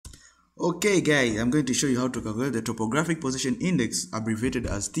Okay guys, I'm going to show you how to calculate the Topographic Position Index, abbreviated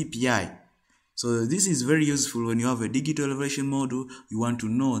as TPI. So this is very useful when you have a digital elevation model, you want to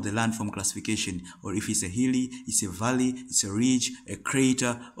know the landform classification, or if it's a hilly, it's a valley, it's a ridge, a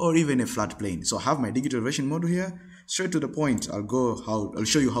crater, or even a flat plain. So I have my digital elevation model here. Straight to the point, I'll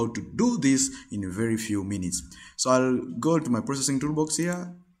show you how to do this in a very few minutes. So I'll go to my processing toolbox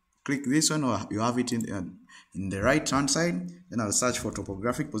here, click this one, or you have it in the right hand side. Then I'll search for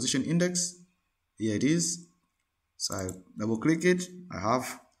Topographic Position Index. Here it is. So I'll double click it.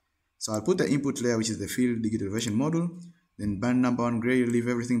 So I'll put the input layer, which is the field digital elevation model. Then band number 1 gray, leave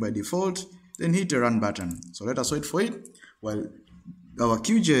everything by default. Then hit the run button. So let us wait for it while our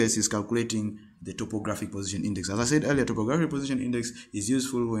QGIS is calculating the Topographic Position Index. As I said earlier, Topographic Position Index is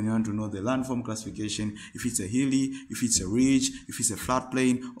useful when you want to know the landform classification, if it's a hilly, if it's a ridge, if it's a flat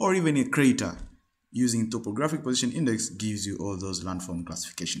plain, or even a crater. Using Topographic Position Index gives you all those landform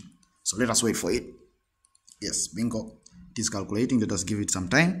classification. So let us wait for it. Yes, bingo. It is calculating. Let us give it some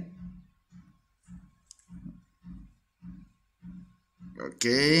time.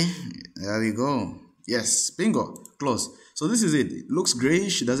 Okay, there we go. Yes, bingo, close. So this is it. It looks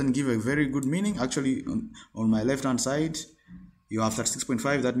grayish, it doesn't give a very good meaning. Actually, on my left hand side, you have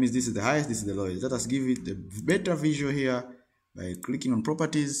 36.5. That means this is the highest, this is the lowest. Let us give it a better visual here by clicking on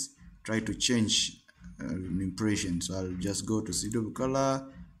properties. Try to change impression. So I'll just go to CW color.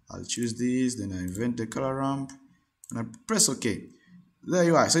 I'll choose this, then I invent the color ramp, and I press OK. There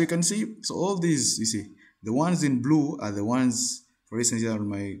you are. So you can see, so all these, you see, the ones in blue are the ones, for instance, here on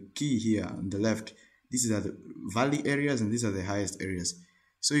my key here on the left, these are the valley areas and these are the highest areas.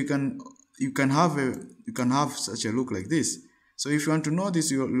 So you can have such a look like this. So if you want to know this,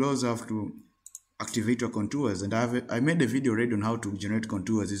 you also have to activate your contours, and I made a video already on how to generate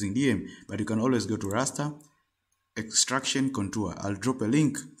contours using DM, but you can always go to Raster, extraction, contour. I'll drop a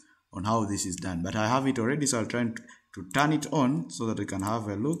link on how this is done, but I have it already, so I'll try to turn it on so that we can have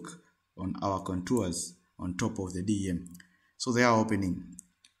a look on our contours on top of the DM. So they are opening.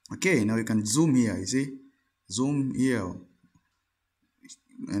 Okay, now you can zoom here, you see, zoom here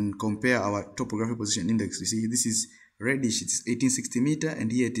and compare our Topographic Position Index. You see, this is reddish, it's 1860 meter,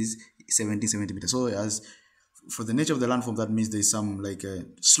 and here it is 1770 meter. So as for the nature of the landform, that means there's some like a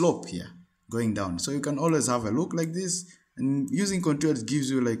slope here going down. So you can always have a look like this, and using contours gives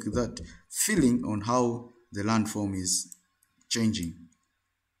you like that feeling on how the landform is changing.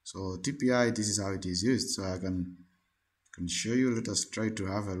 So TPI, this is how it is used. So I can show you. Let us try to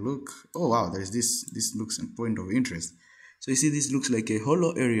have a look. Oh wow, there is this looks a point of interest. So you see, this looks like a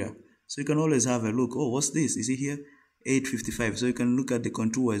hollow area. So you can always have a look. Oh, what's this? You see here, 855. So you can look at the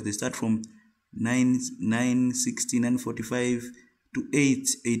contours. They start from 960, 945 to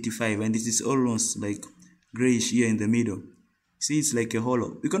 885, and this is almost like grayish here in the middle. See, it's like a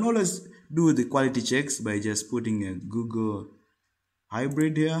hollow. You can always do the quality checks by just putting a Google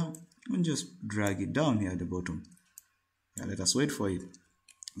hybrid here and just drag it down here at the bottom. Yeah, let us wait for it.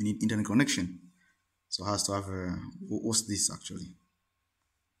 We need internet connection, so it has to have a, what's this actually?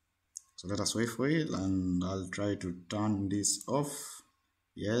 So let us wait for it, and I'll try to turn this off.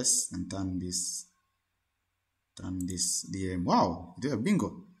 Yes, and turn this DM. Wow, there,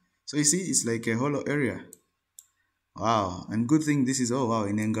 bingo. So you see, it's like a hollow area. Wow, and good thing this is, oh wow,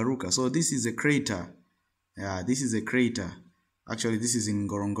 in Ngaruka. So this is a crater. Yeah, this is a crater. Actually, this is in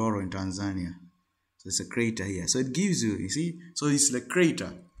Ngorongoro in Tanzania. So it's a crater here. So it gives you see, so it's like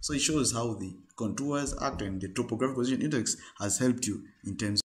crater. So it shows how the contours act, and the Topographic Position Index has helped you in terms